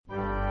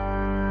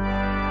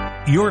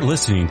You're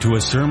listening to a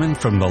sermon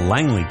from the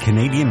Langley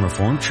Canadian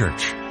Reformed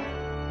Church.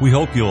 We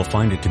hope you'll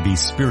find it to be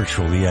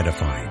spiritually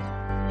edifying.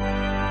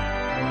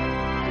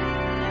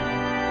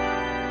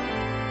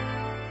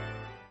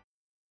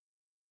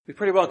 We've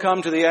pretty well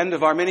come to the end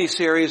of our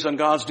mini-series on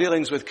God's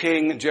dealings with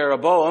King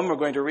Jeroboam. We're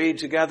going to read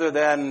together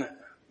then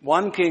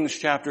 1 Kings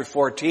chapter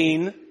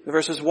 14,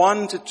 verses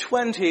 1 to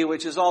 20,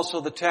 which is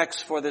also the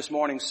text for this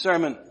morning's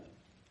sermon.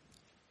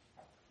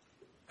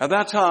 At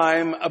that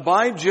time,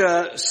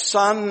 Abijah,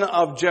 son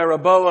of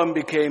Jeroboam,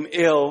 became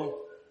ill.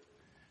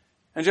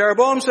 And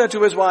Jeroboam said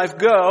to his wife,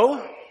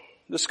 "Go,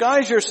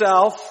 disguise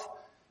yourself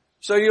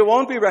so you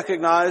won't be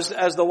recognized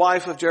as the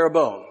wife of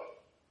Jeroboam.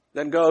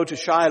 Then go to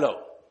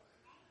Shiloh.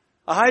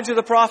 Ahijah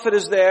the prophet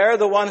is there,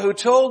 the one who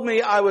told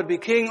me I would be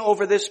king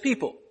over this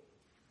people.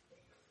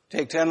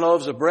 Take 10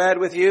 loaves of bread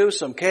with you,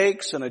 some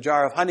cakes, and a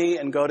jar of honey,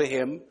 and go to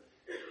him.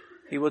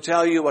 He will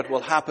tell you what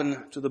will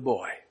happen to the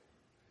boy."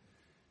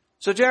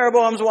 So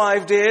Jeroboam's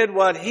wife did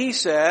what he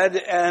said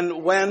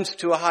and went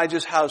to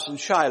Ahijah's house in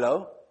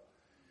Shiloh.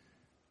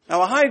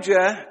 Now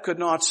Ahijah could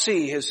not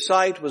see. His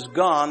sight was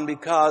gone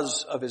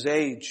because of his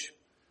age.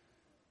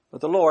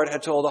 But the Lord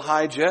had told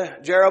Ahijah,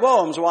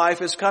 "Jeroboam's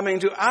wife is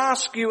coming to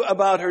ask you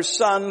about her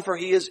son, for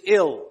he is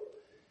ill.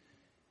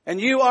 And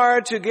you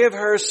are to give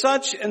her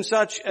such and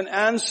such an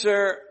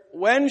answer.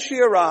 When she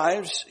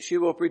arrives, she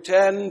will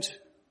pretend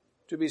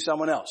to be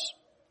someone else."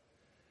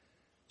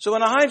 So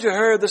when Ahijah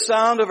heard the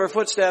sound of her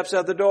footsteps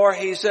at the door,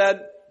 he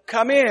said,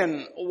 "Come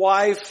in,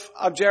 wife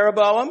of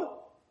Jeroboam.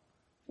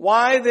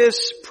 Why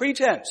this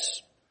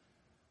pretense?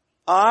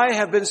 I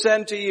have been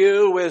sent to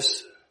you with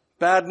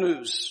bad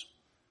news.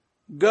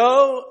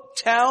 Go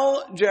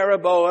tell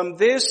Jeroboam,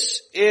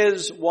 this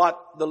is what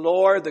the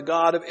Lord, the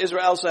God of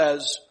Israel,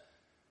 says.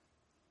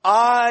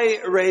 I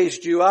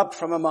raised you up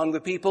from among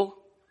the people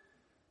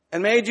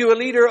and made you a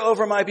leader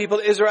over my people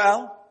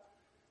Israel.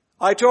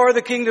 I tore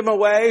the kingdom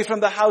away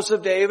from the house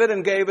of David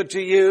and gave it to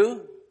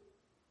you.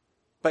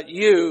 But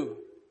you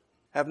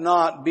have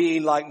not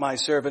been like my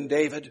servant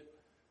David,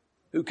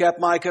 who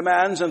kept my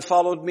commands and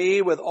followed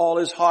me with all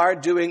his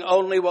heart, doing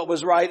only what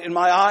was right in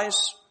my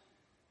eyes.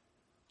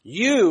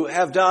 You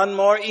have done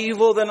more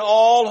evil than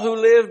all who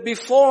lived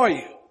before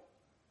you.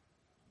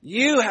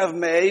 You have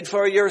made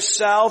for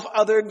yourself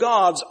other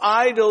gods,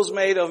 idols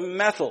made of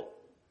metal.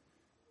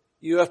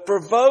 You have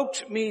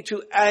provoked me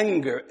to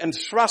anger and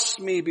thrust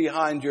me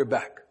behind your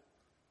back.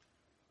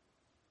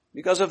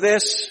 Because of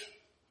this,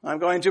 I'm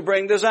going to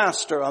bring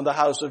disaster on the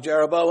house of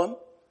Jeroboam.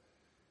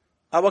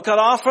 I will cut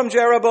off from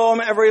Jeroboam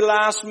every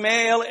last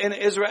male in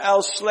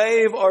Israel,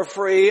 slave or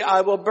free.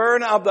 I will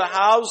burn up the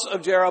house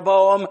of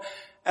Jeroboam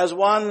as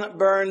one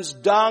burns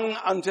dung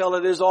until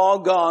it is all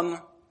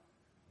gone.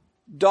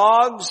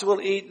 Dogs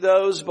will eat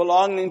those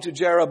belonging to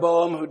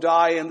Jeroboam who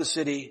die in the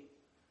city.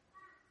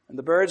 And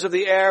the birds of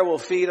the air will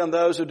feed on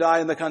those who die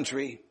in the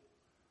country.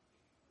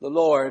 The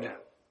Lord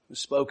has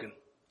spoken.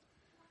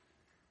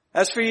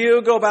 As for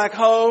you, go back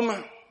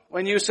home.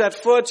 When you set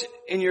foot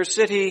in your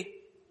city,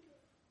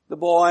 the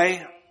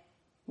boy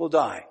will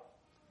die.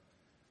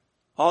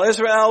 All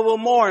Israel will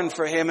mourn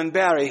for him and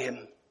bury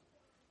him.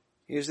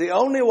 He is the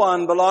only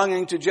one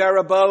belonging to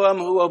Jeroboam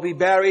who will be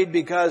buried,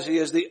 because he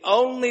is the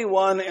only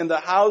one in the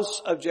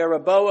house of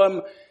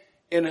Jeroboam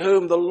in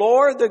whom the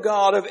Lord, the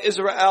God of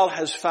Israel,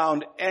 has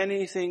found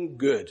anything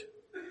good.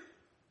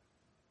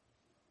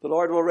 The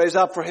Lord will raise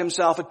up for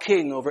himself a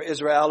king over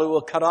Israel who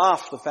will cut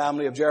off the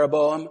family of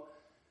Jeroboam.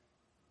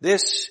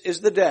 This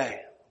is the day.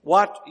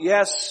 What?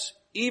 Yes,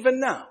 even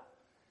now.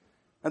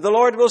 And the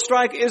Lord will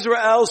strike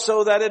Israel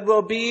so that it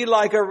will be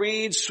like a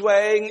reed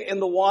swaying in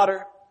the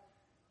water.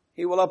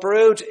 He will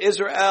uproot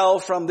Israel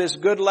from this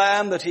good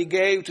land that he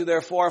gave to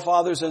their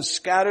forefathers and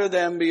scatter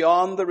them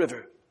beyond the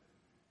river,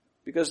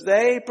 because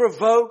they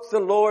provoked the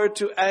Lord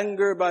to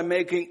anger by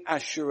making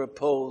Asherah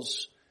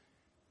poles.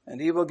 And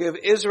he will give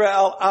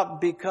Israel up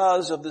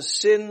because of the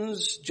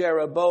sins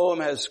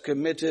Jeroboam has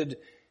committed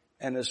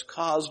and has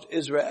caused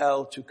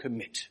Israel to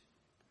commit.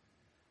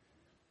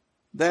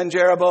 Then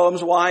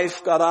Jeroboam's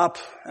wife got up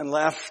and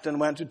left and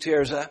went to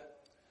Tirzah.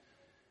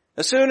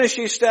 As soon as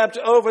she stepped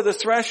over the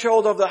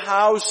threshold of the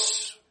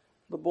house,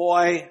 the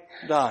boy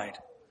died.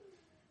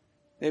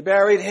 They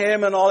buried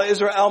him, and all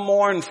Israel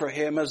mourned for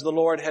him, as the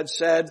Lord had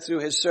said through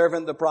his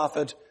servant the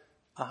prophet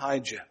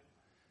Ahijah.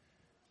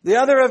 The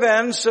other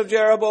events of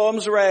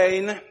Jeroboam's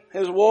reign,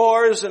 his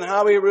wars and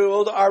how he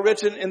ruled, are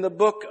written in the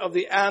book of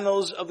the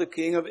annals of the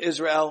king of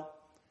Israel.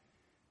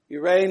 He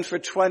reigned for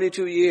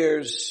 22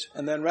 years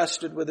and then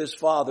rested with his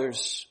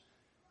fathers.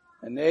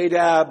 And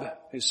Nadab,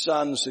 his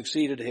son,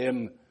 succeeded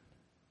him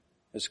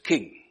as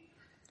king.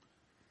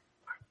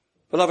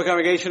 Beloved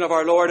congregation of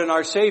our Lord and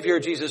our Savior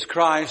Jesus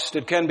Christ,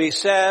 it can be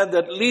said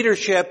that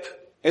leadership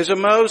is a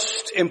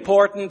most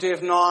important,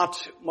 if not,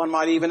 one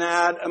might even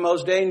add, a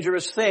most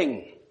dangerous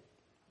thing.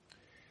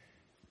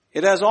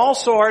 It has all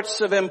sorts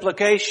of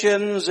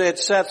implications. It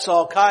sets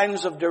all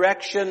kinds of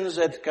directions.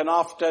 It can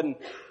often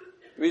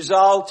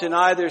result in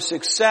either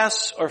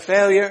success or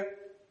failure.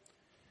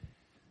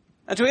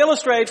 And to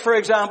illustrate, for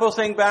example,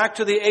 think back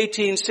to the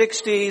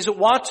 1860s,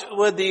 what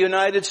would the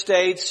United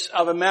States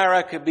of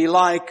America be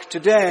like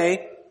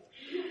today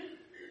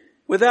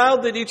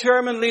without the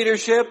determined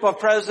leadership of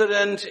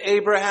President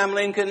Abraham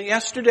Lincoln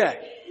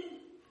yesterday?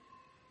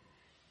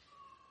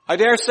 I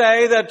dare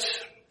say that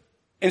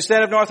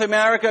instead of North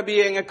America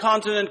being a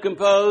continent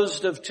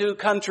composed of two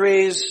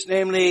countries,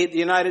 namely the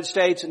United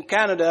States and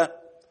Canada,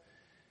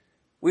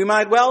 we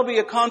might well be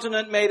a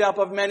continent made up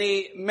of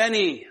many,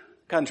 many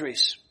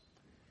countries.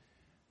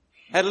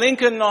 Had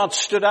Lincoln not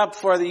stood up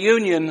for the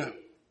Union,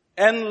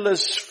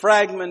 endless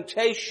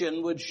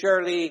fragmentation would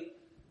surely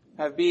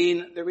have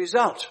been the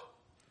result.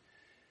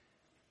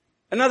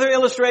 Another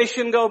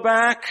illustration, go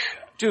back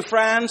to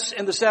France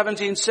in the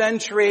 17th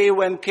century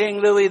when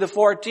King Louis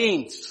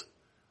XIV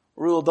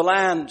ruled the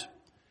land.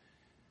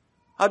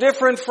 How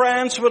different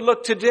France would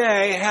look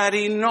today had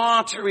he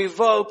not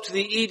revoked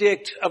the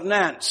Edict of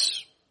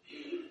Nantes.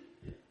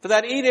 For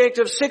that edict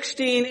of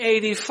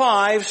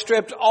 1685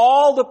 stripped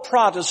all the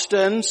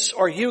Protestants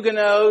or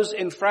Huguenots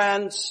in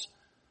France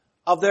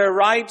of their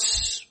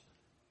rights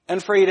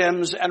and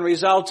freedoms and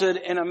resulted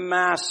in a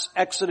mass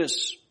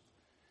exodus.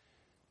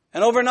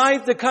 And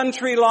overnight the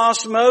country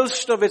lost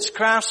most of its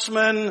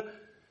craftsmen,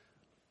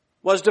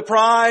 was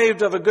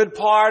deprived of a good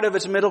part of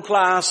its middle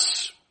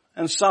class,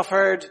 and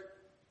suffered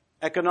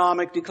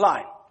economic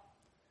decline.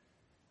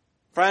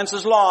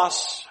 France's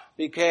loss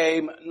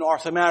became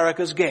North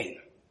America's gain.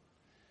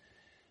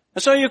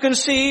 And so you can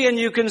see, and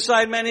you can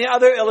cite many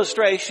other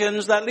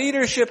illustrations, that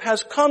leadership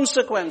has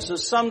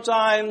consequences.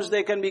 Sometimes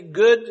they can be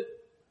good,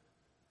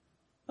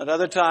 at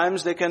other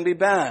times they can be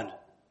bad.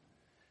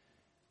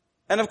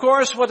 And of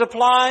course, what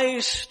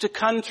applies to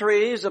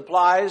countries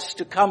applies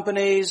to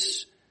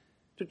companies,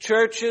 to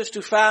churches,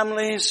 to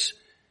families,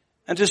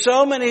 and to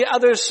so many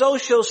other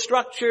social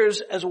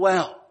structures as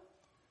well.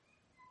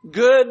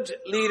 Good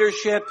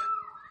leadership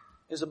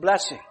is a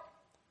blessing.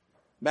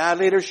 Bad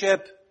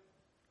leadership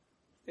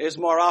is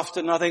more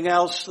often nothing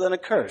else than a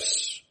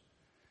curse.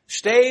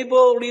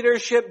 Stable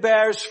leadership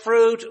bears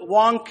fruit.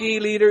 Wonky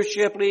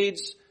leadership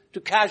leads to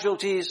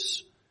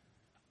casualties.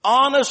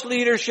 Honest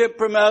leadership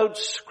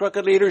promotes.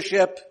 Crooked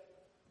leadership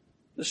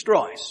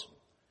destroys.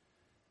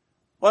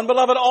 Well,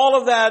 beloved, all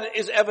of that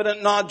is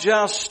evident not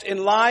just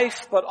in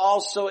life, but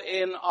also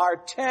in our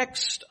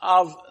text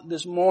of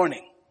this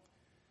morning.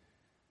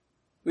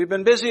 We've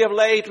been busy of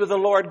late with the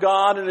Lord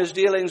God and His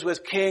dealings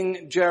with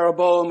King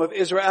Jeroboam of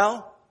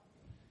Israel.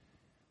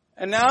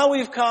 And now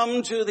we've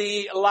come to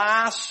the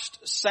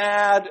last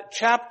sad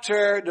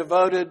chapter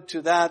devoted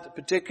to that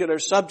particular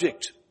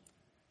subject.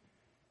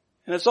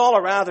 And it's all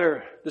a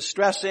rather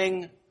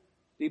distressing,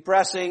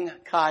 depressing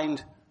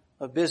kind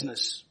of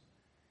business.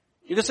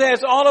 You could say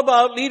it's all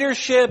about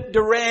leadership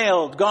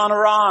derailed, gone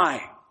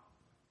awry,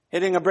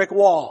 hitting a brick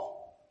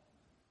wall.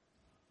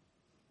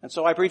 And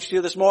so I preach to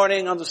you this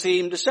morning on the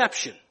theme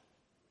deception.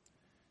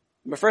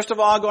 We're first of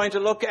all going to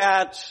look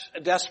at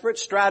a desperate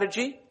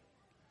strategy.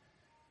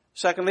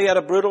 Secondly, at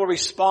a brutal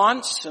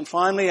response. And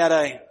finally, at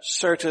a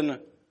certain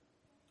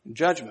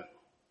judgment.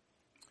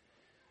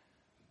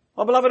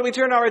 Well, beloved, we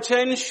turn our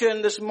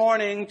attention this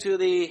morning to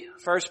the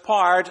first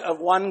part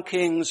of 1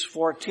 Kings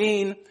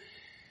 14.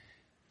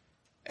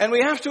 And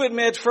we have to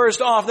admit,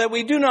 first off, that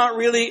we do not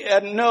really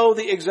know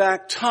the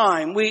exact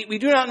time. We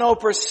do not know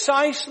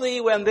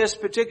precisely when this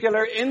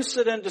particular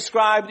incident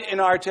described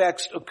in our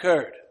text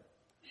occurred.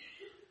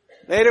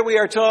 Later we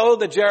are told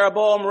that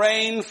Jeroboam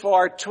reigned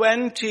for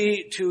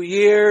 22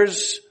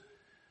 years.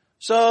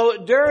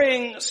 So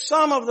during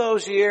some of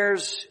those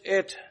years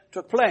it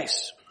took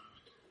place.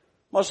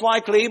 Most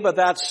likely, but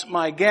that's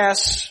my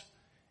guess,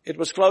 it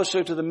was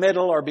closer to the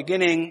middle or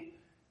beginning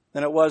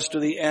than it was to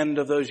the end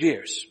of those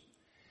years.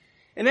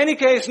 In any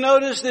case,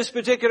 notice this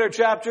particular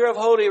chapter of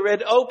Holy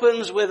Writ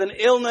opens with an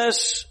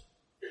illness.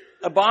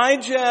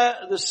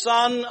 Abijah, the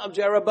son of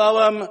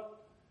Jeroboam,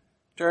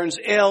 turns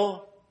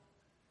ill,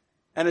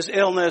 and his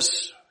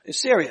illness is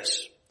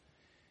serious.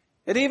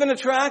 It even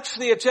attracts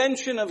the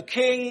attention of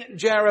King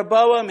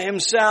Jeroboam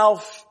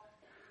himself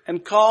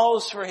and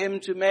calls for him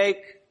to make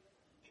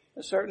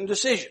a certain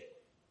decision.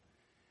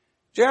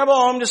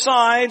 Jeroboam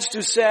decides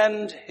to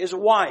send his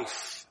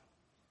wife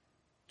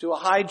to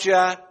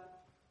Ahijah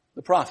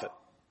the prophet.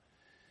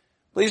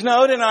 Please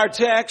note in our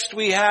text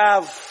we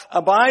have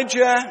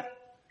Abijah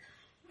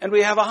and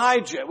we have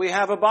Ahijah. We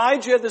have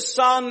Abijah the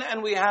son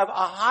and we have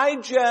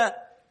Ahijah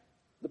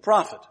the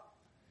prophet.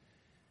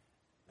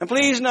 And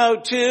please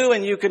note too,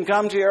 and you can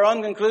come to your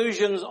own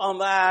conclusions on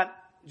that,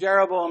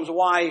 Jeroboam's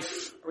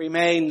wife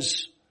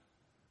remains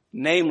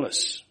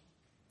nameless.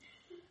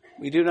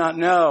 We do not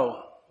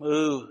know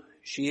who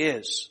she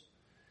is.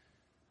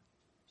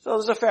 So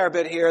there's a fair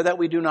bit here that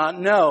we do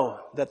not know,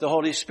 that the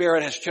Holy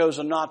Spirit has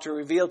chosen not to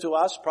reveal to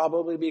us,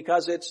 probably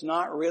because it's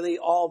not really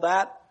all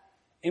that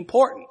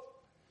important.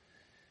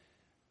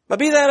 But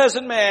be that as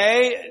it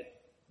may,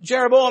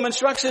 Jeroboam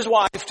instructs his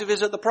wife to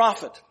visit the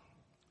prophet.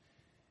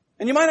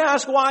 And you might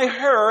ask, why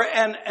her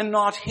and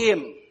not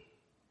him?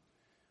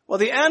 Well,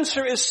 the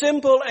answer is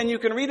simple, and you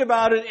can read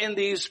about it in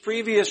these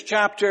previous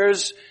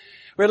chapters.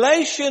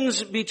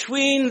 relations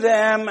between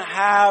them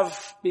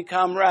have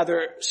become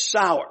rather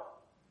sour.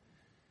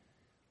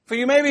 For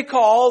you may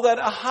recall that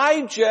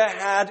Ahijah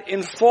had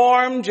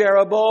informed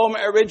Jeroboam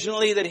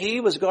originally that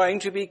he was going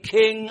to be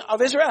king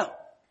of Israel.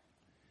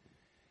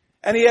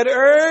 And he had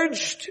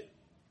urged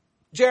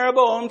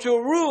Jeroboam to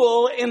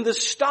rule in the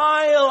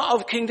style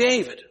of King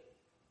David.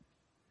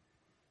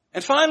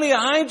 And finally,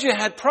 Ahijah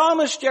had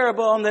promised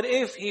Jeroboam that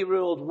if he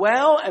ruled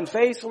well and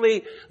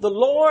faithfully, the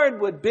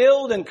Lord would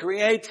build and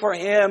create for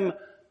him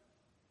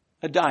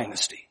a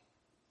dynasty.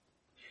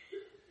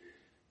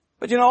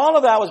 But all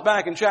of that was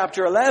back in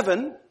chapter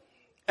 11.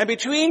 And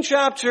between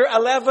chapter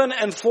 11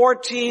 and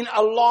 14,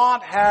 a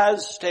lot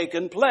has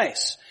taken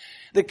place.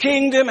 The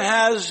kingdom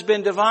has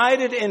been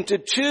divided into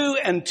 2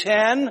 and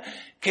 10.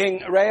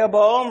 King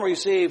Rehoboam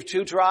received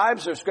 2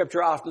 tribes, or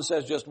scripture often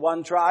says just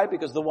 1 tribe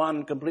because the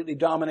one completely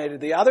dominated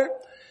the other.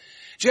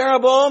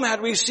 Jeroboam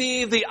had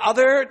received the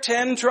other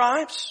 10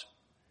 tribes.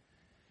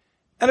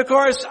 And of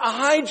course,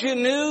 Ahijah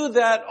knew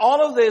that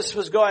all of this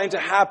was going to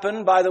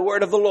happen by the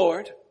word of the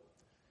Lord.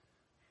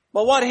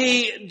 But what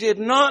he did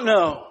not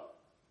know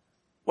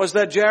was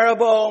that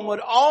Jeroboam would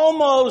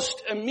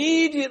almost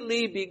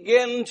immediately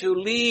begin to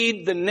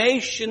lead the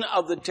nation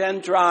of the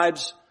 10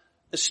 tribes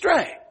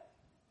astray.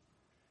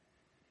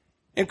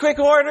 In quick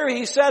order,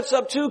 he sets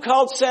up 2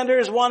 cult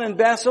centers, one in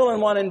Bethel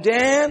and one in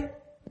Dan.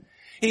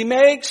 He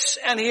makes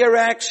and he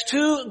erects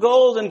 2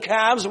 golden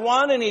calves,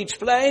 one in each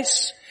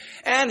place,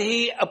 and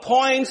he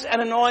appoints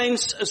and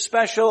anoints a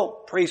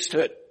special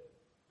priesthood.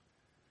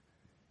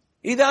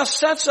 He thus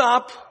sets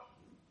up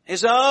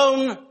his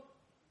own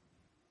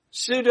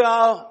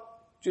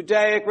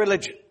pseudo-Judaic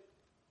religion.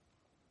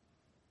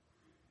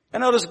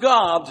 And notice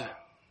God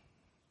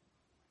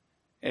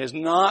is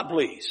not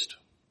pleased.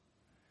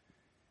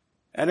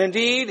 And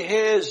indeed,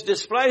 his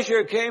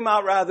displeasure came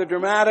out rather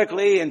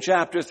dramatically in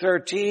chapter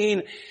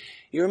 13.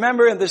 You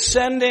remember in the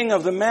sending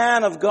of the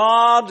man of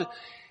God,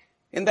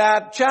 in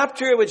that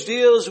chapter which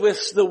deals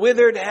with the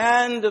withered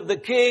hand of the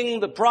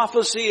king, the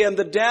prophecy and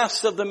the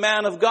death of the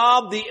man of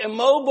God, the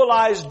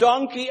immobilized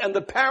donkey and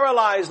the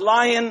paralyzed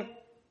lion,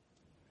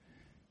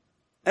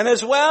 and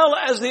as well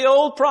as the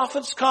old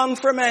prophet's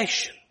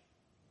confirmation.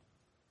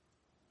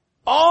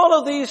 All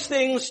of these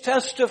things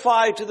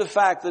testify to the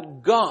fact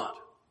that God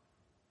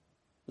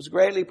was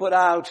greatly put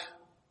out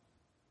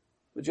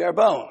with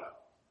Jeroboam.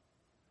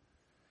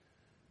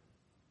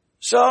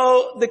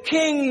 So the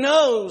king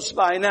knows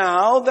by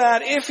now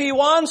that if he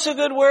wants a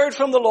good word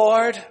from the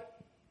Lord,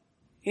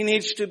 he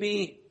needs to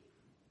be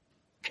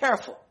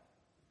careful.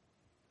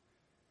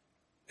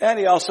 And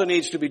he also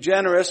needs to be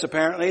generous,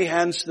 apparently,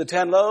 hence the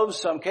 10 loaves,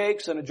 some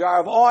cakes, and a jar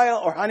of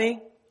oil or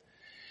honey.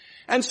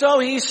 And so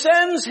he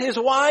sends his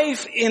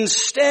wife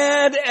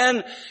instead,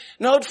 and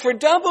note, for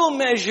double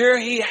measure,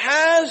 he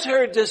has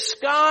her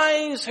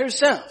disguise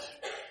herself.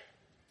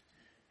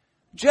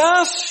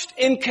 Just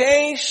in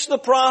case the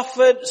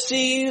prophet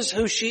sees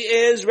who she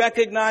is,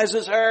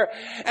 recognizes her,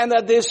 and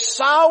that this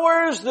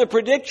sours the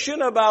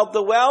prediction about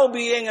the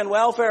well-being and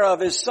welfare of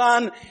his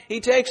son, he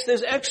takes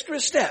this extra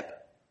step.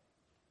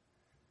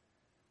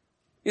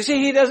 You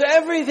see, he does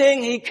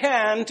everything he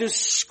can to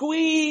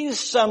squeeze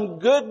some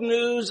good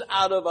news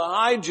out of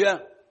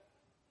Ahijah,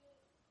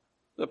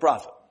 the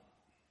prophet.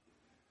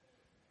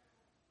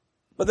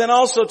 But then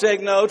also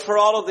take note, for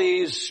all of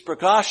these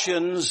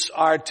precautions,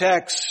 our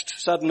text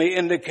suddenly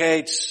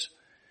indicates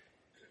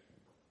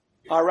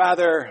are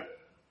rather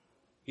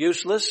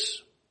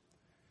useless.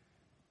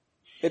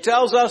 It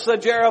tells us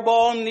that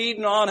Jeroboam need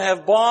not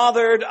have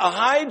bothered.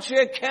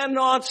 Ahijah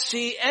cannot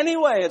see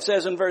anyway, it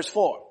says in verse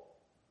 4.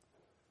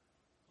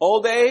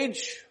 Old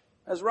age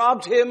has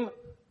robbed him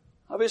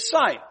of his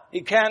sight. He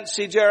can't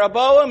see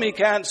Jeroboam. He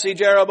can't see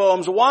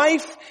Jeroboam's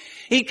wife.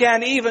 He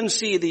can't even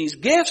see these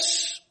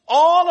gifts.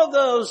 All of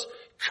those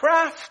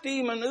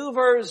crafty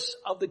maneuvers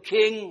of the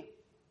king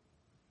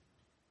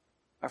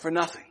are for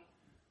nothing.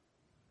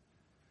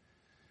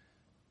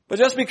 But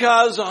just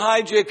because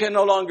Ahijah can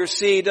no longer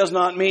see does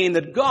not mean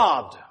that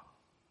God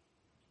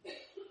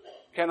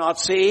cannot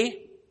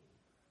see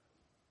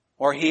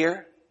or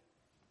hear.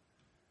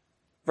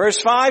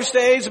 Verse 5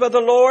 states, but the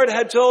Lord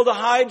had told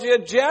Ahijah,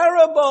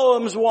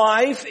 Jeroboam's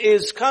wife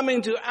is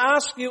coming to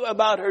ask you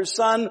about her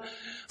son,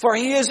 for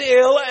he is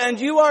ill,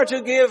 and you are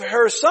to give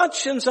her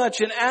such and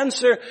such an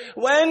answer.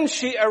 When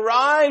she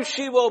arrives,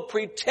 she will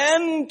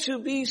pretend to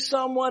be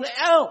someone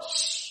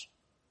else.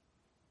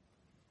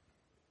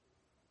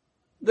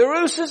 The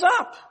ruse is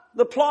up.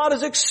 The plot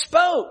is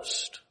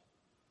exposed.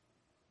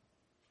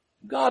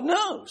 God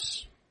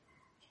knows.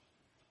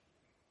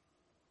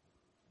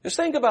 Just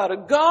think about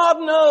it. God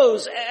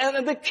knows,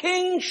 and the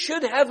king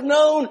should have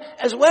known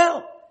as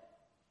well.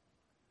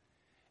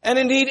 And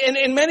indeed,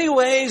 in many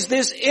ways,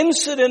 this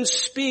incident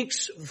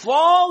speaks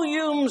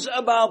volumes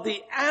about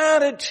the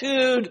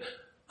attitude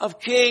of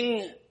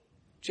King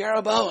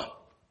Jeroboam.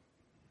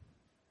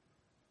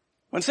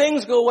 When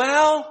things go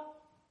well,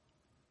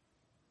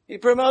 he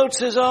promotes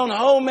his own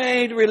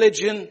homemade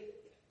religion.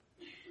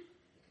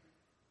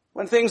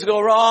 When things go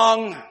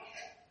wrong,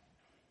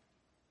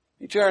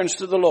 He turns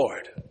to the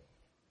Lord.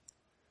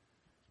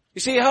 You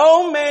see,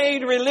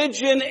 homemade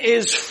religion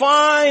is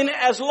fine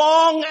as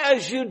long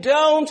as you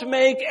don't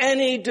make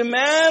any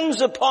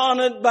demands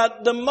upon it,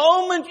 but the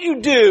moment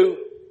you do,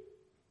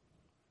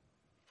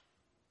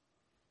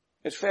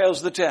 it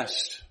fails the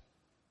test.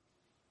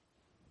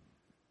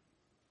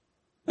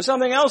 And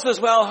something else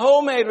as well,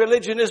 homemade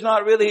religion is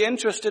not really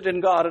interested in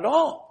God at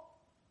all.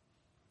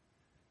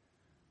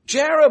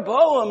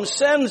 Jeroboam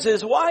sends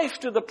his wife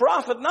to the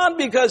prophet not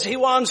because he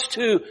wants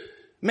to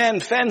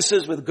mend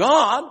fences with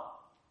God.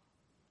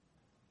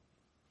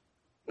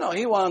 No,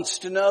 he wants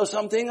to know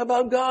something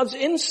about God's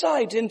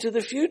insight into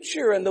the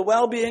future and the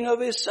well-being of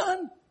his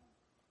son.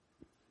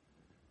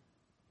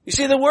 You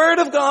see, the Word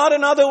of God,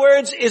 in other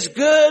words, is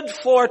good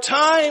for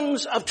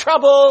times of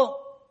trouble,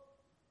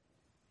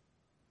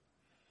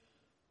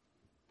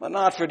 but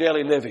not for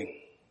daily living.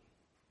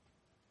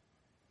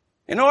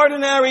 In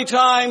ordinary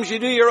times, you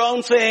do your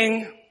own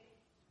thing,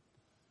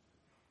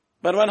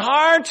 but when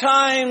hard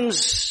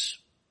times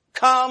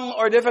come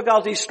or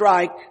difficulties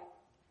strike,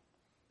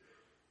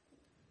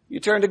 you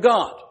turn to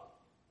God.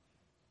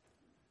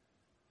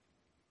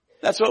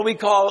 That's what we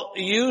call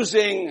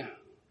using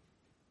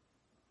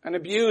and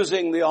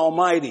abusing the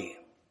Almighty.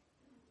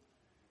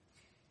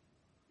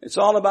 It's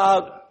all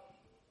about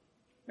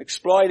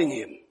exploiting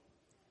Him.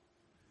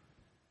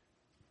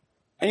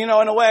 And you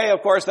know, in a way,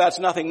 of course, that's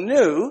nothing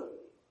new.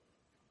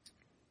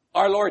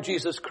 Our Lord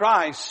Jesus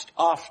Christ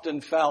often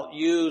felt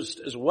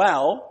used as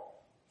well.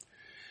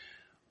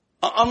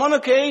 On one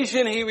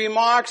occasion, he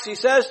remarks, he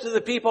says to the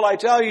people, I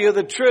tell you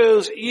the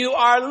truth, you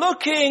are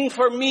looking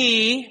for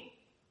me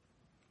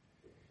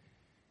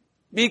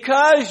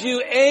because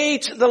you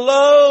ate the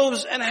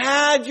loaves and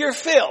had your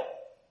fill.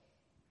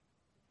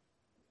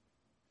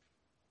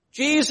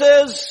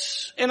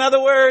 Jesus, in other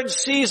words,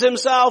 sees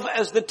himself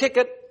as the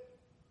ticket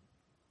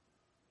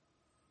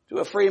to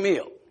a free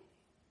meal.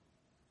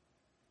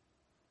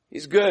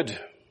 He's good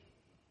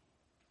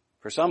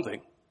for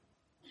something.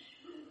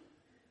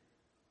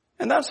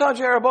 And that's how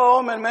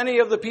Jeroboam and many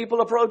of the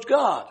people approach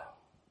God.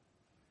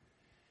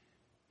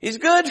 He's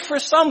good for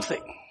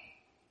something,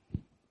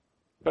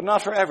 but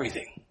not for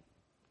everything.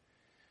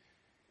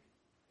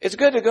 It's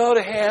good to go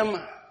to Him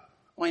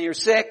when you're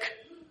sick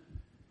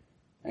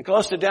and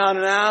close to down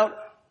and out.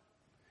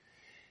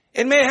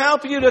 It may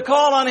help you to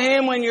call on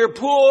Him when you're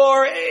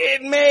poor.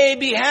 It may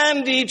be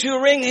handy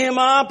to ring Him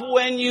up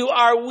when you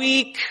are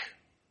weak.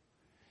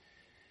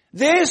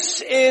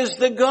 This is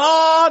the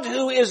God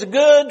who is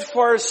good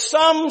for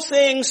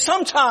something,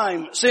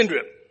 sometime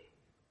syndrome.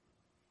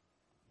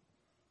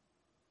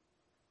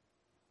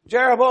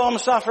 Jeroboam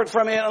suffered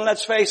from it, and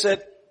let's face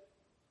it,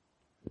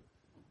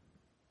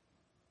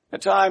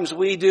 at times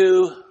we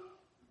do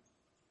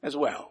as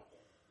well.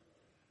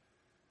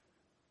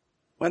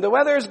 When the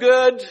weather is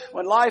good,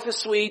 when life is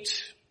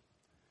sweet,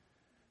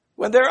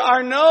 when there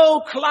are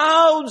no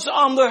clouds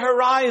on the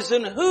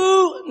horizon,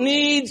 who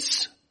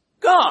needs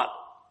God?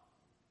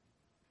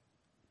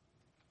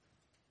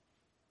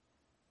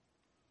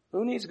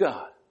 Who needs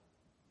God?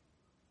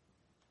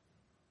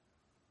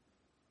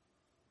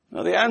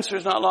 Now the answer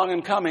is not long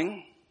in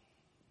coming,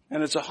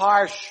 and it's a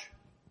harsh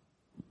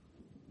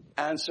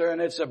answer,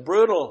 and it's a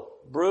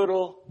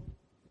brutal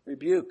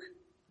rebuke.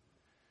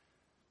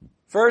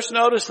 First,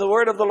 notice the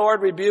word of the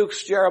Lord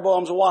rebukes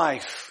Jeroboam's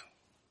wife.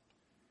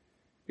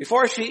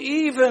 Before she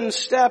even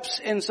steps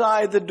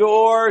inside the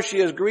door, she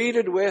is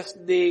greeted with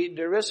the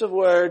derisive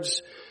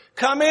words,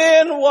 "Come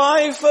in,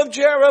 wife of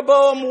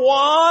Jeroboam,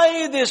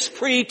 why this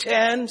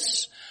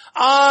pretense?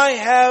 I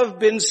have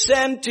been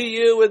sent to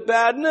you with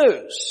bad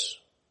news."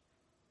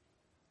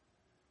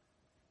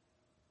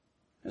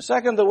 And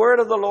second, the word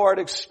of the Lord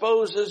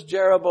exposes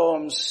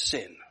Jeroboam's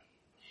sin.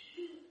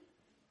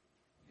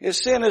 His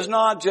sin is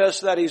not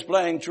just that he's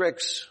playing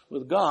tricks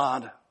with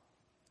God.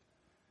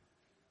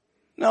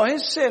 No,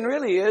 his sin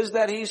really is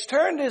that he's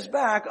turned his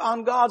back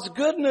on God's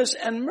goodness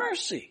and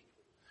mercy.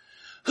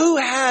 Who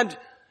had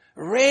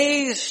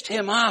raised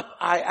him up,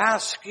 I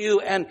ask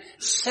you, and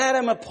set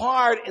him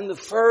apart in the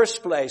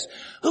first place?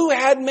 Who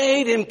had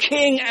made him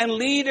king and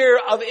leader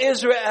of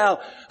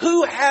Israel?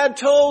 Who had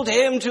told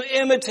him to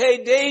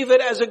imitate David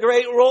as a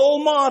great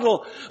role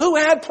model? Who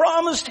had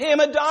promised him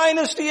a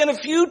dynasty and a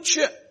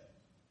future?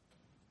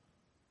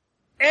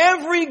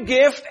 Every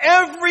gift,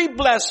 every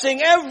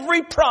blessing,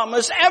 every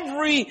promise,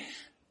 every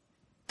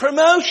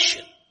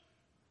promotion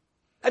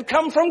had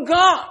come from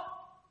God.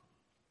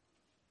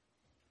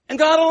 And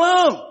God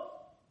alone.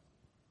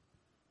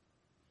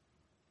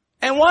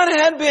 And what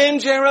had been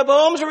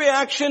Jeroboam's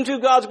reaction to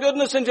God's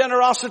goodness and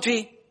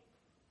generosity?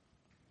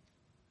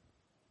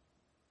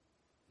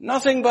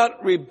 Nothing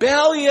but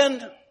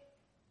rebellion,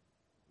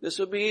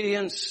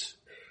 disobedience,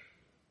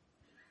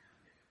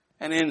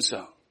 and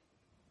insult.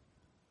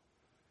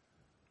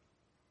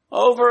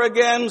 Over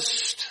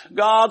against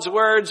God's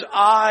words,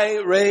 I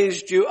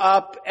raised you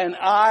up and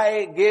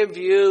I give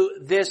you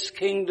this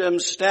kingdom,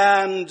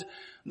 stand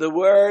the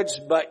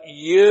words, but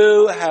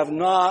you have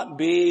not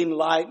been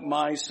like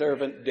my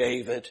servant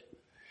David.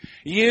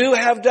 You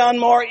have done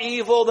more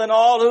evil than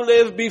all who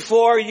lived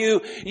before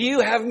you. You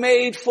have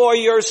made for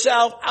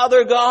yourself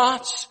other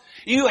gods.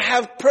 You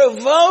have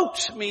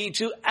provoked me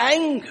to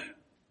anger.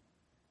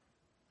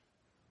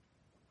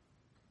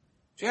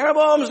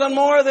 Jeroboam's done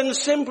more than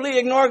simply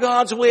ignore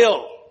God's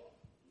will.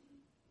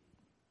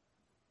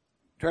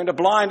 Turned a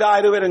blind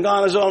eye to it and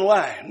gone his own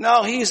way.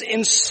 No, he's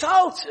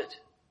insulted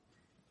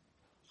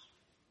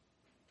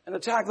and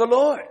attacked the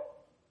Lord.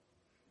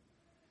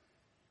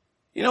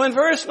 You know, in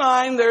verse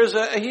 9, there's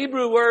a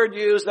Hebrew word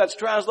used that's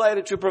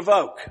translated to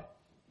provoke.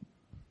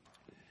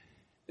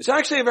 It's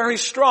actually a very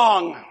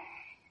strong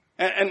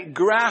and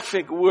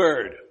graphic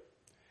word.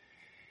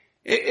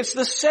 It's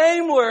the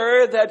same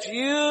word that's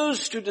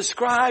used to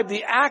describe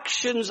the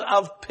actions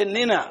of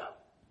Peninnah.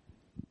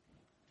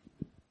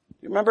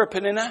 You remember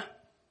Peninnah?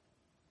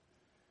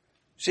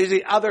 She's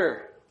the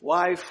other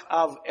wife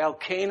of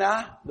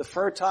Elkanah, the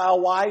fertile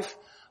wife,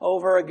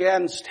 over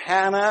against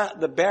Hannah,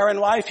 the barren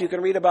wife. You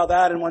can read about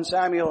that in 1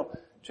 Samuel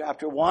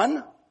chapter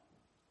 1.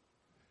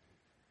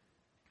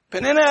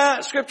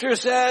 Peninnah, Scripture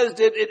says,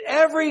 did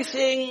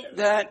everything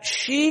that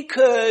she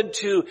could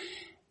to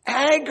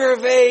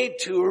aggravate,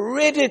 to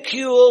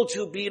ridicule,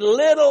 to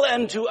belittle,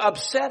 and to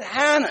upset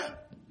Hannah.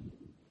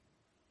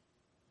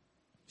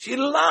 She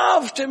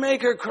loved to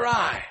make her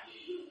cry.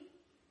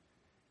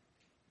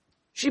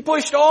 She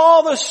pushed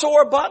all the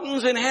sore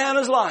buttons in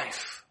Hannah's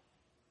life.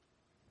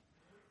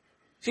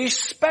 She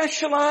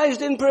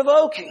specialized in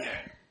provoking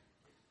her.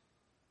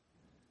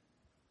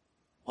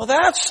 Well,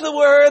 that's the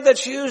word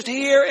that's used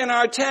here in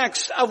our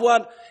text of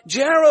what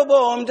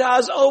Jeroboam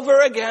does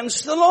over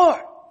against the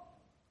Lord.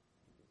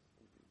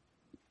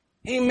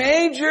 He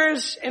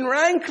majors in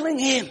rankling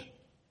him.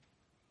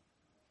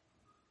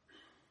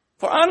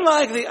 For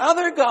unlike the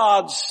other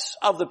gods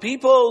of the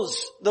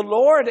peoples, the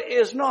Lord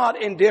is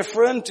not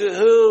indifferent to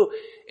who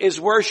is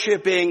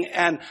worshiping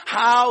and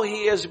how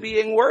he is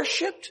being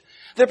worshipped.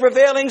 The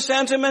prevailing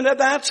sentiment at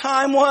that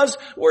time was,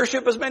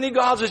 worship as many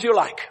gods as you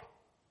like.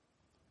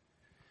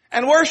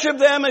 And worship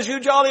them as you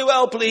jolly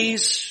well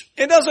please.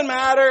 It doesn't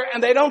matter,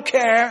 and they don't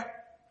care.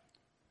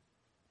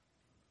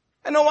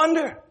 And no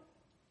wonder.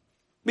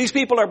 These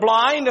people are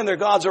blind, and their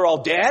gods are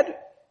all dead.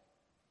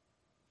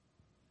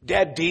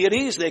 Dead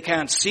deities. They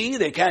can't see,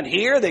 they can't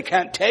hear, they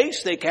can't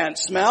taste, they can't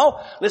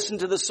smell. Listen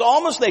to the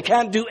psalmist, they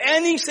can't do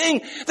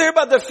anything. They're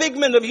but the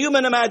figment of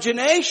human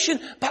imagination,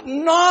 but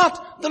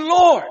not the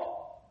Lord.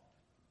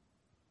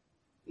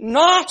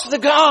 Not the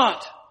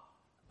God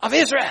of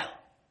Israel.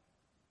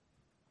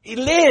 He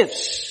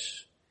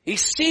lives. He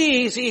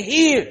sees. He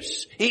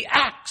hears. He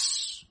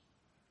acts.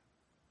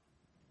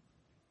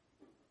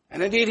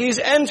 And indeed, he's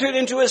entered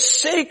into a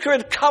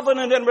sacred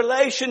covenant and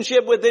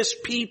relationship with this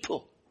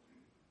people.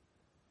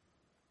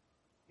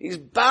 He's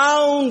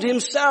bound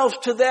himself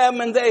to them,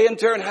 and they in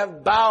turn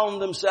have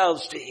bound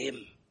themselves to him.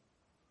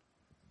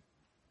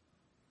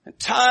 And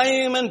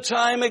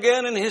time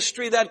again in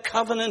history, that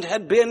covenant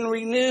had been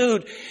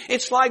renewed.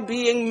 It's like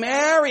being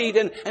married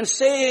and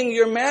saying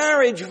your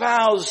marriage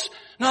vows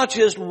not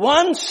just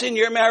once in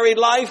your married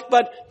life,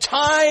 but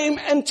time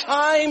and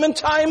time and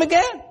time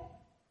again.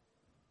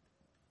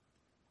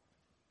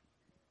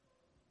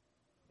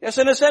 Yes,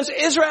 in a sense,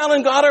 Israel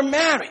and God are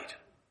married.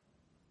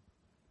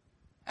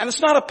 And it's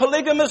not a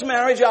polygamous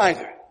marriage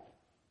either.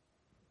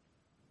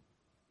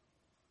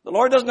 The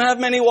Lord doesn't have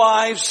many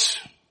wives.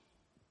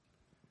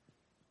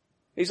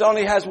 He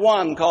only has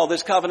one called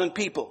this covenant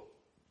people.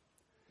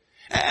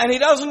 And he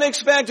doesn't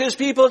expect his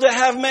people to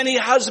have many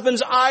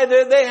husbands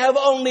either. They have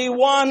only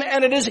one,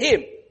 and it is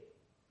him.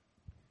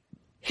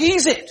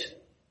 He's it.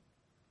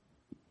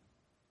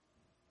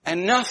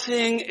 And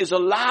nothing is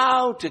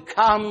allowed to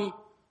come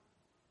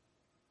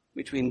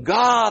between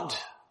God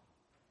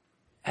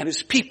and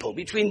his people,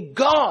 between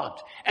God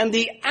and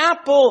the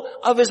apple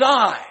of his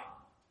eye,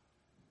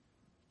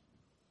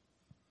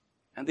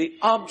 and the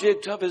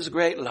object of his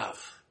great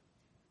love.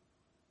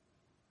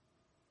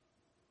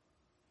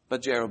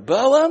 But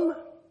Jeroboam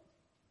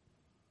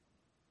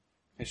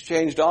has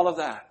changed all of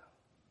that.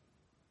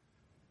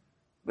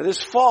 With his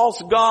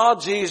false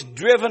gods, he's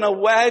driven a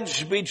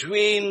wedge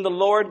between the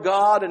Lord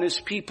God and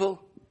his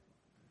people.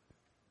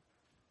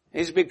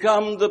 He's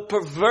become the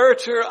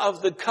perverter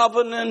of the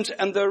covenant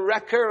and the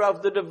wrecker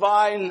of the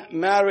divine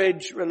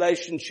marriage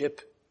relationship.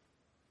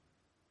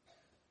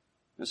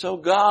 And so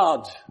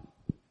God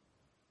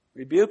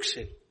rebukes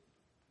him.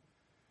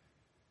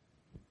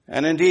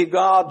 And indeed,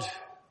 God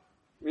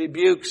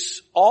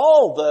rebukes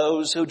all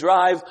those who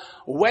drive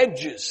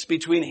wedges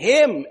between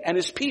him and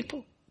his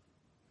people.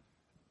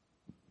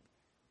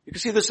 You can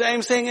see the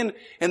same thing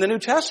in the New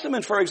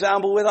Testament, for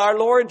example, with our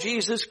Lord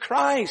Jesus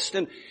Christ,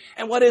 and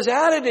what his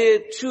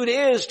attitude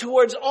is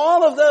towards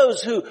all of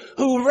those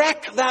who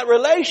wreck that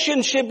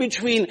relationship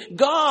between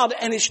God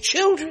and his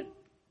children.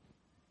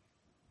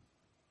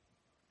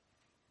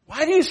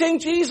 Why do you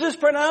think Jesus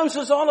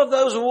pronounces all of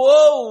those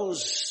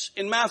woes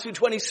in Matthew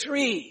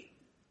 23?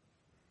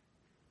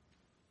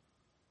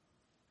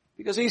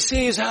 Because he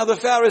sees how the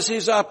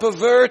Pharisees are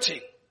perverting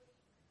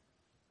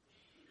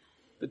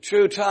the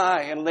true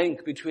tie and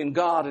link between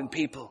God and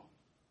people.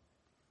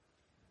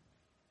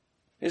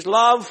 His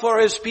love for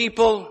His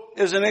people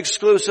is an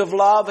exclusive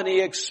love, and He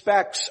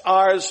expects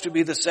ours to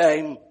be the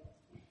same.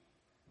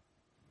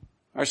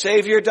 Our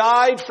Savior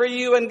died for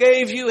you and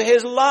gave you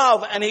His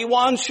love, and He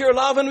wants your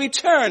love in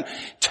return.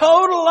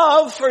 Total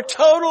love for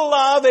total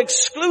love,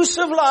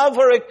 exclusive love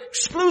for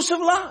exclusive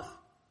love.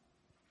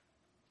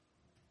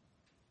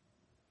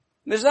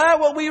 Is that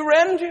what we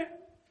render?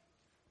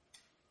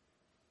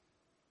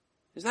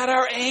 Is that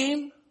our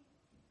aim?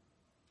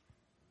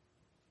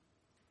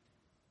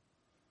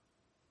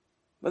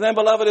 But then,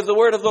 beloved, if the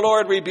word of the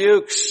Lord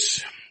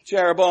rebukes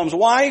Jeroboam's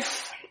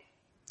wife,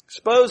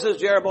 exposes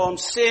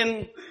Jeroboam's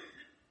sin,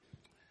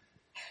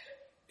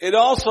 it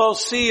also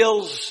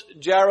seals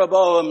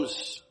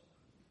Jeroboam's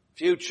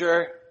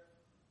future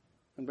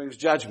and brings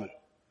judgment.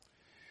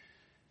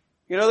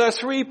 You know, there are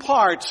 3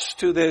 parts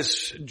to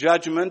this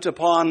judgment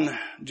upon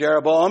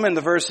Jeroboam. In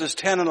the verses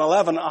 10 and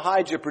 11,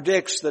 Ahijah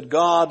predicts that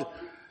God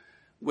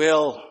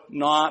will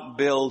not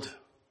build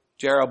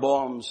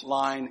Jeroboam's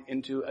line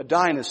into a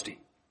dynasty.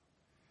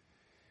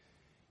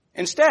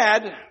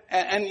 Instead,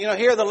 and you know,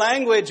 here the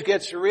language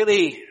gets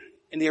really,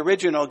 in the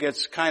original,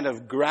 gets kind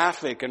of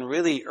graphic and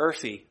really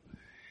earthy.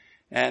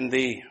 And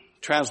the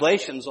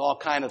translations all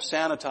kind of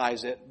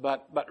sanitize it.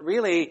 But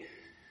really,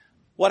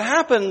 what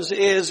happens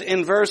is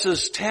in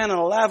verses 10 and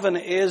 11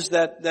 is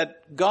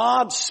that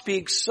God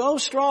speaks so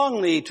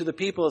strongly to the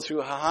people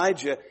through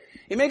Ahijah.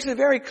 He makes it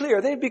very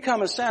clear they've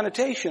become a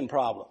sanitation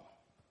problem.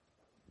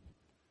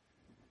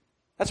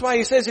 That's why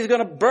He says He's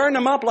going to burn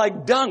them up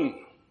like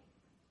dung.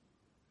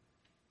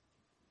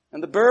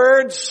 And the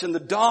birds and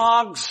the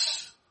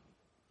dogs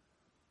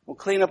will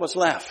clean up what's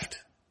left.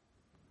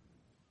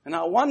 And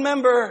not one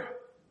member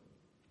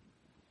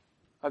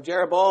of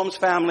Jeroboam's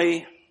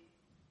family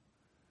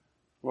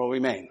will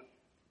remain.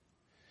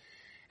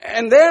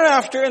 And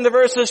thereafter, in the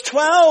verses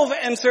 12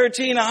 and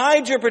 13,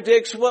 Ahijah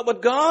predicts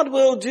what God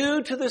will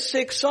do to the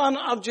 6th son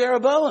of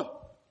Jeroboam.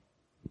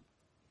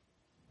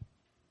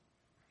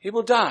 He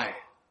will die.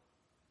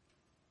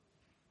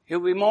 He'll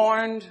be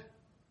mourned,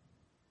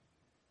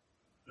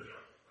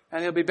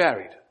 and he'll be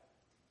buried.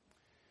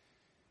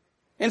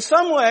 In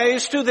some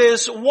ways, to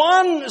this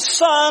one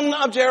son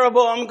of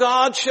Jeroboam,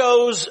 God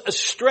shows a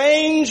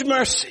strange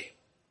mercy.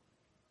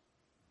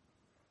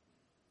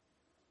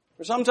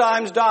 For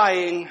sometimes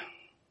dying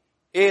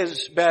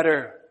is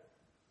better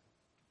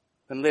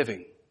than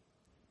living.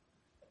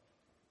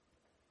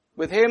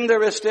 With him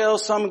there is still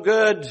some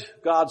good,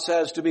 God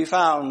says, to be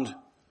found.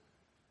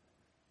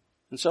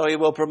 And so He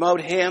will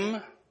promote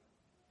him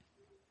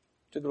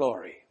to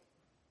glory.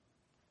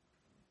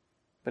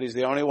 But he's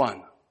the only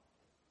one.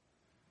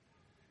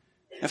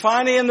 And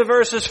finally, in the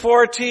verses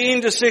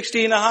 14 to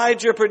 16,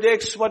 Ahijah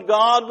predicts what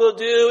God will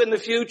do in the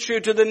future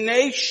to the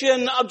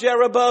nation of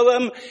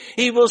Jeroboam.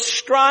 He will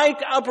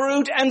strike,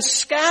 uproot, and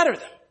scatter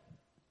them.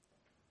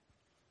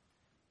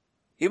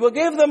 He will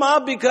give them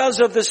up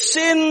because of the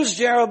sins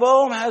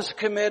Jeroboam has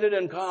committed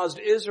and caused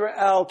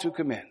Israel to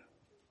commit.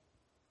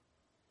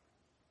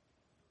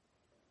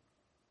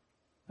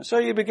 And so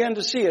you begin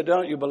to see it,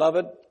 don't you,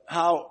 beloved,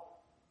 how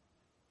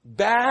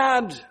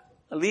bad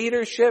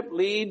leadership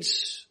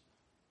leads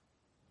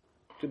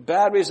to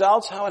bad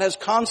results, how it has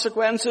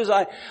consequences.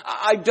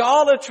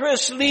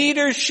 Idolatrous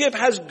leadership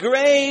has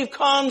grave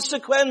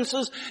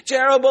consequences.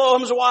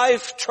 Jeroboam's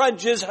wife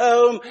trudges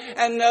home,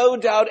 and no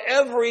doubt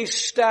every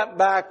step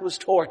back was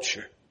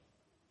torture.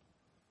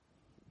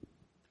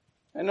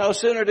 And no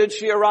sooner did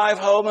she arrive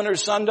home and her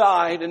son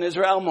died, and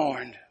Israel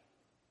mourned.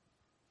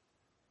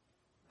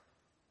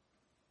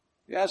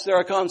 Yes, there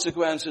are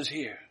consequences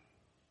here.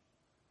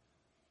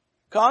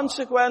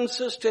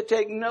 Consequences to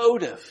take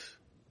note of.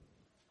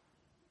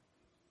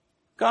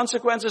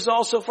 Consequences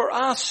also for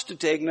us to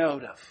take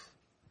note of.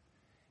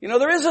 You know,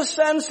 there is a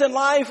sense in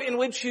life in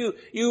which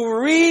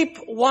you reap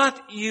what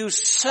you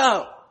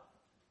sow.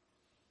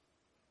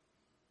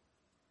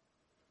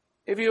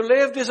 If you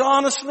live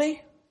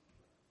dishonestly,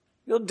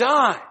 you'll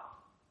die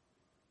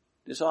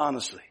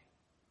dishonestly.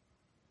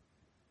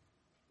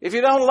 If you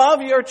don't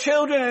love your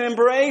children and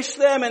embrace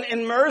them and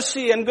in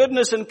mercy and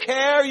goodness and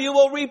care, you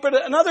will reap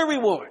another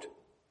reward.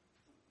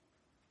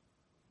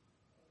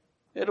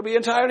 It'll be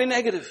entirely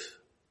negative.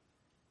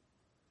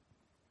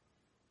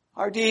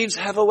 Our deeds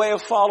have a way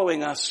of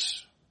following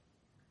us.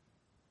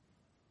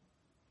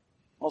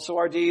 Also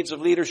our deeds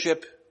of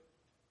leadership,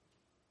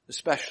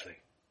 especially.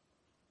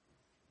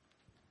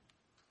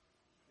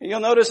 And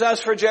you'll notice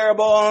as for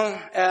Jeroboam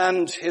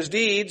and his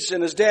deeds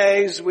in his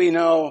days, we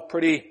know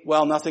pretty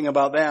well nothing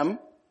about them.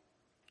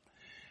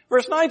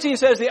 Verse 19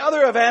 says, the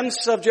other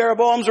events of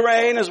Jeroboam's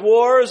reign, his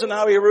wars and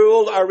how he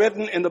ruled, are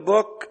written in the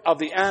book of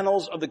the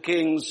annals of the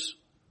kings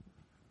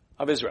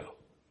of Israel.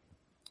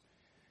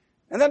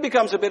 And that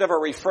becomes a bit of a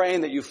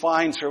refrain that you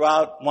find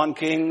throughout 1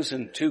 Kings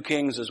and 2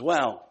 Kings as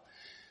well.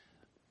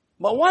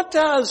 But what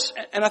does,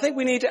 and I think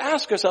we need to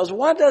ask ourselves,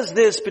 what does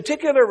this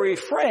particular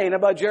refrain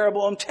about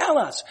Jeroboam tell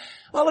us?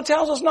 Well, it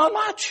tells us not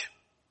much.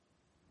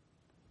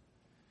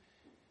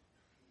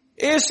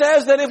 It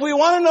says that if we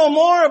want to know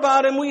more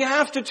about him, we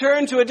have to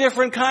turn to a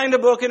different kind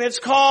of book, and it's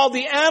called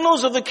the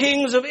Annals of the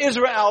Kings of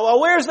Israel. Well,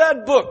 where's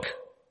that book?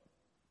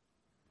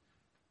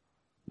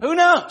 Who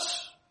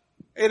knows?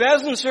 It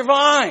hasn't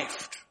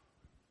survived.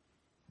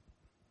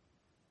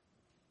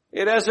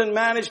 It hasn't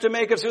managed to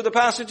make it through the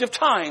passage of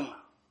time.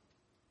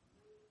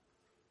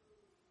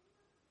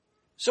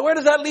 So where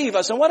does that leave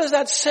us? And what is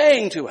that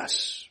saying to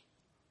us?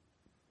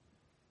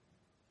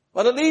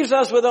 Well, it leaves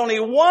us with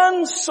only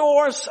one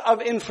source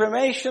of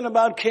information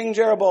about King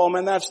Jeroboam,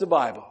 and that's the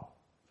Bible.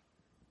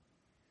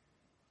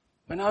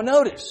 But now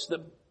notice,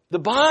 the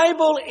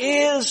Bible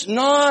is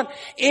not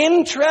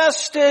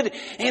interested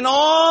in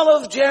all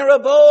of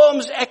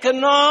Jeroboam's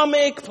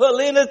economic,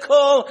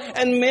 political,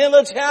 and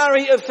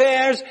military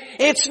affairs.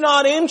 It's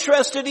not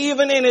interested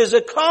even in his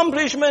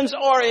accomplishments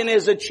or in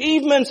his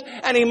achievements,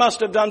 and he must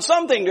have done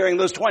something during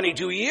those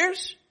 22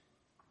 years.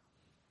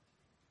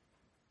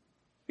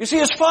 You see,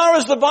 as far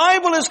as the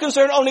Bible is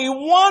concerned, only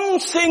one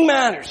thing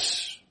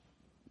matters.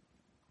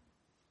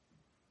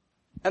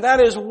 And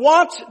that is,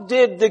 what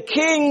did the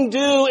king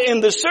do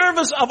in the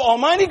service of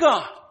Almighty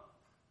God?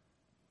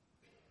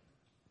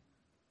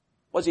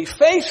 Was he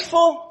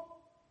faithful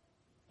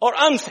or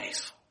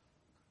unfaithful?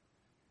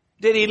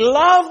 Did he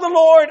love the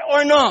Lord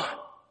or not?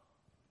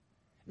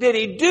 Did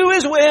he do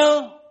his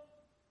will?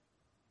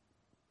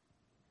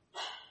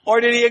 Or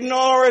did he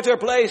ignore it or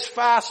play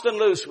fast and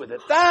loose with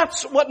it?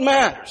 That's what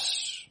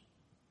matters.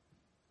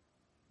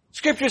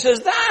 Scripture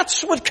says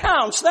that's what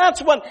counts.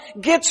 That's what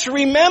gets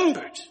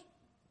remembered.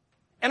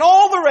 And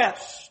all the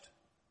rest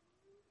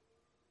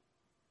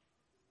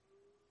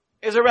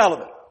is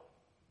irrelevant.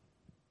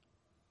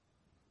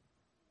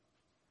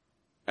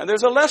 And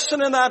there's a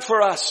lesson in that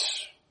for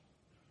us.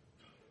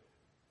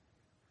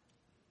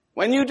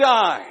 When you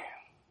die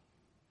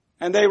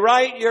and they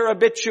write your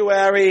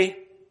obituary,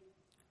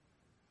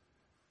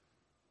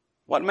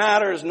 what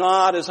matters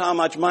not is how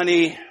much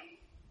money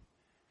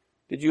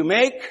did you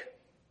make,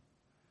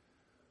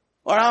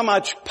 or how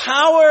much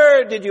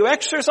power did you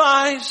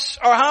exercise,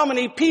 or how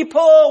many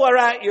people were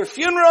at your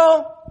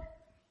funeral.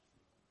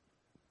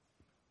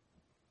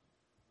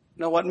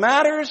 No, what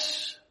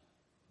matters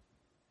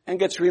and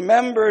gets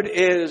remembered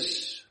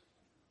is,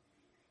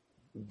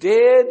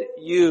 did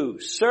you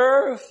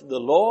serve the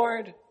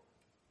Lord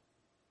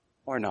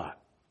or not?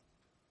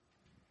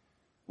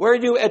 Were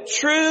you a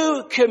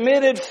true,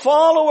 committed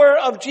follower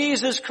of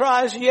Jesus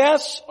Christ,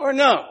 yes or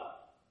no?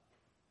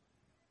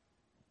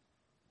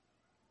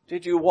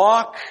 Did you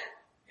walk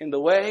in the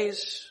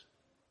ways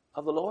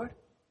of the Lord?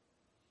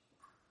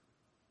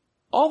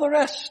 All the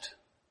rest,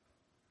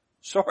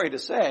 sorry to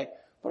say,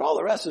 but all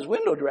the rest is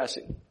window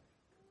dressing.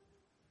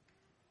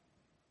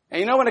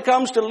 And you know, when it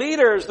comes to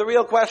leaders, the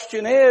real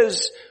question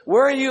is,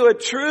 were you a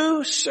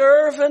true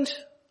servant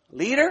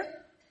leader?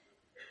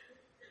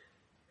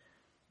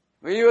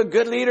 Were you a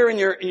good leader in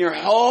your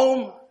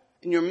home,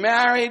 in your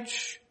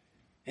marriage,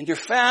 in your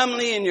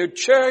family, in your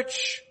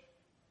church,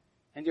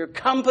 in your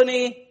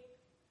company,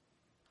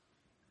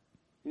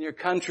 in your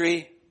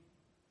country?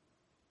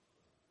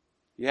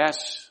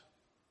 Yes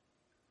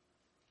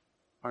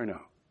or no?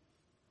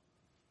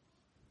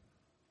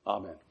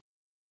 Amen.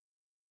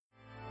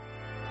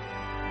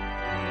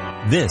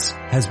 This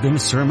has been a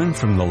sermon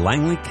from the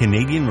Langley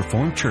Canadian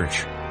Reformed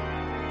Church.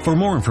 For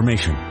more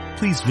information,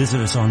 please visit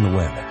us on the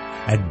web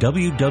at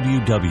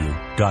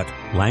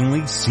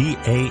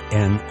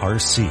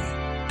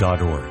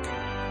www.langleycanrc.org.